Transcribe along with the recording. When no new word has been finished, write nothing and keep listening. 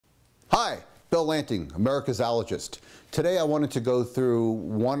Hi, Bill Lanting, America's Allergist. Today I wanted to go through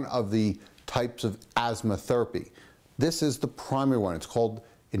one of the types of asthma therapy. This is the primary one. It's called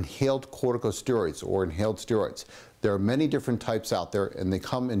inhaled corticosteroids or inhaled steroids. There are many different types out there and they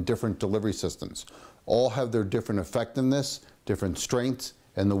come in different delivery systems. All have their different effectiveness, different strengths,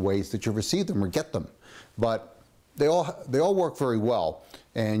 and the ways that you receive them or get them. But they all work very well,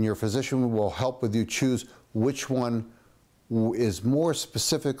 and your physician will help with you choose which one is more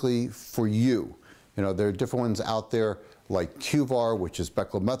specifically for you. You know, there are different ones out there like Qvar, which is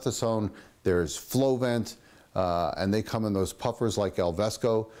beclomethasone. There's Flovent, and they come in those puffers like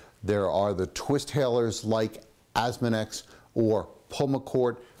Alvesco. There are the twist-halers like Asthmanex or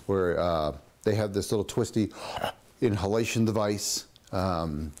Pulmicort, where they have this little twisty inhalation device.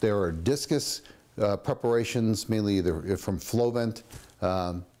 There are discus preparations, mainly either from Flovent.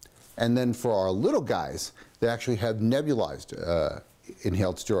 And then for our little guys, they actually have nebulized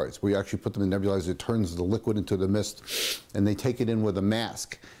inhaled steroids. We actually put them in nebulizer, it turns the liquid into the mist, and they take it in with a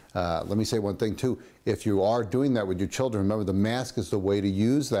mask. Let me say one thing too. If you are doing that with your children, remember the mask is the way to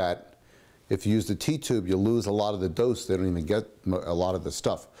use that. If you use the T-tube, you lose a lot of the dose. They don't even get a lot of the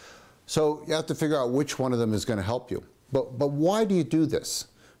stuff. So you have to figure out which one of them is going to help you. But why do you do this?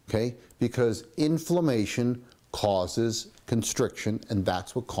 Okay, because inflammation causes constriction, and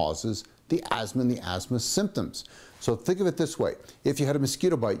that's what causes the asthma and the asthma symptoms. So think of it this way. If you had a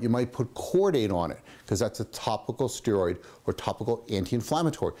mosquito bite, you might put Cordate on it because that's a topical steroid or topical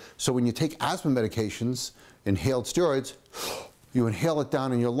anti-inflammatory. So when you take asthma medications, inhaled steroids, you inhale it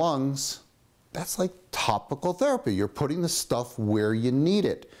down in your lungs, that's like topical therapy. You're putting the stuff where you need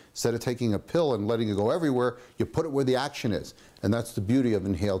it. Instead of taking a pill and letting it go everywhere, you put it where the action is. And that's the beauty of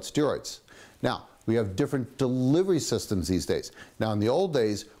inhaled steroids. Now, we have different delivery systems these days. Now, in the old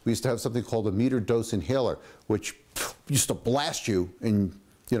days, we used to have something called a meter dose inhaler, which used to blast you, and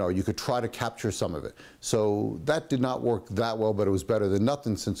you could try to capture some of it. So that did not work that well, but it was better than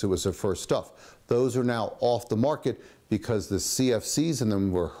nothing since it was the first stuff. Those are now off the market because the CFCs in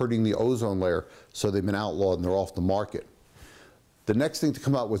them were hurting the ozone layer, so they've been outlawed and they're off the market. The next thing to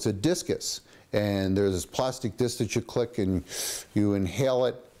come out was a discus, and there's this plastic disc that you click and you inhale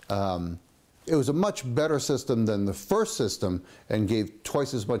it. It was a much better system than the first system and gave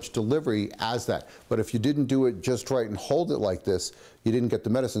twice as much delivery as that. But if you didn't do it just right and hold it like this, you didn't get the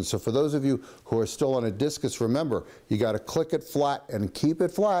medicine. So for those of you who are still on a discus, remember, you got to click it flat and keep it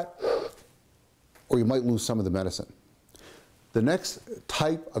flat, or you might lose some of the medicine. The next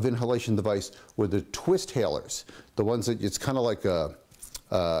type of inhalation device were the twist-halers, the ones that it's kind of like a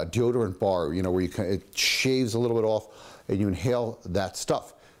deodorant bar, where it shaves a little bit off and you inhale that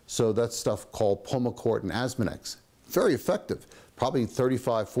stuff. So that's stuff called Pulmicort and Asthmanex. Very effective, probably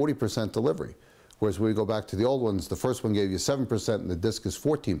 35–40% delivery. Whereas when we go back to the old ones, the first one gave you 7% and the disc is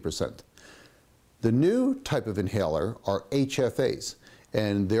 14%. The new type of inhaler are HFAs.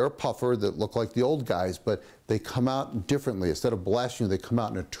 And they're a puffer that look like the old guys, but they come out differently. Instead of blasting you, they come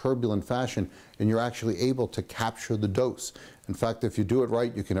out in a turbulent fashion, and you're actually able to capture the dose. In fact, if you do it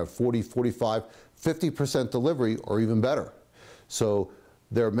right, you can have 40, 45, 50% delivery, or even better. So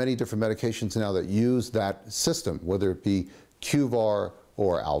there are many different medications now that use that system, whether it be Qvar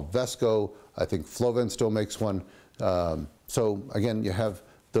or Alvesco. I think Flovent still makes one. So again, you have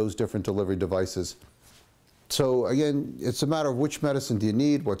those different delivery devices. So again, it's a matter of which medicine do you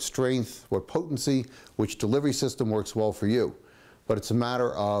need, what strength, what potency, which delivery system works well for you. But it's a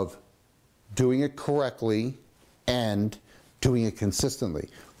matter of doing it correctly and doing it consistently.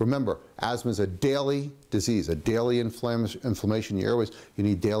 Remember, asthma is a daily disease, a daily inflammation in your airways. You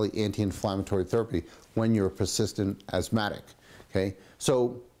need daily anti-inflammatory therapy when you're a persistent asthmatic. Okay?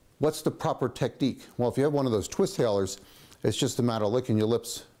 So what's the proper technique? Well, if you have one of those twist-halers, it's just a matter of licking your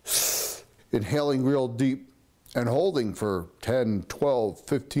lips, inhaling real deep, and holding for 10, 12,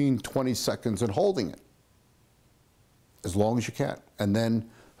 15, 20 seconds and holding it as long as you can, and then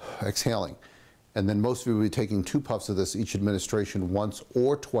exhaling. And then most of you will be taking 2 puffs of this each administration once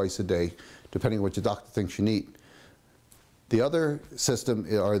or twice a day, depending on what your doctor thinks you need. The other system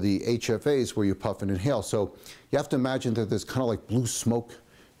are the HFAs where you puff and inhale. So you have to imagine that there's kind of like blue smoke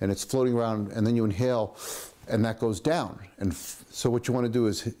and it's floating around, and then you inhale and that goes down. And so what you want to do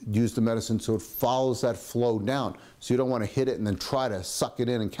is use the medicine so it follows that flow down. So you don't want to hit it and then try to suck it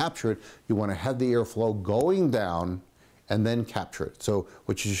in and capture it. You want to have the airflow going down and then capture it. So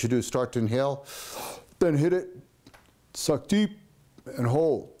what you should do is start to inhale, then hit it, suck deep, and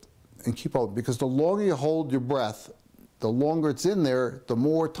hold. And keep holding, because the longer you hold your breath, the longer it's in there, the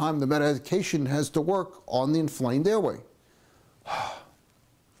more time the medication has to work on the inflamed airway.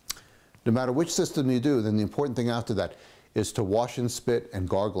 No matter which system you do, then the important thing after that is to wash and spit and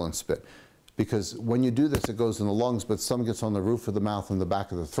gargle and spit. Because when you do this, it goes in the lungs, but some gets on the roof of the mouth and the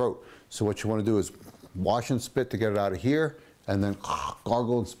back of the throat. So what you want to do is wash and spit to get it out of here, and then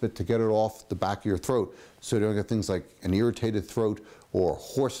gargle and spit to get it off the back of your throat, so you don't get things like an irritated throat or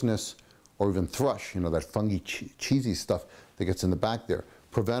hoarseness or even thrush, you know, that funky, cheesy stuff that gets in the back there.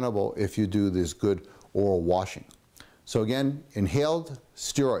 Preventable if you do this good oral washing. So again, inhaled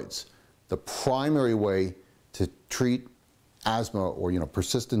steroids, the primary way to treat asthma or,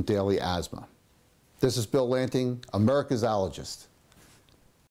 persistent daily asthma. This is Bill Lanting, America's Allergist.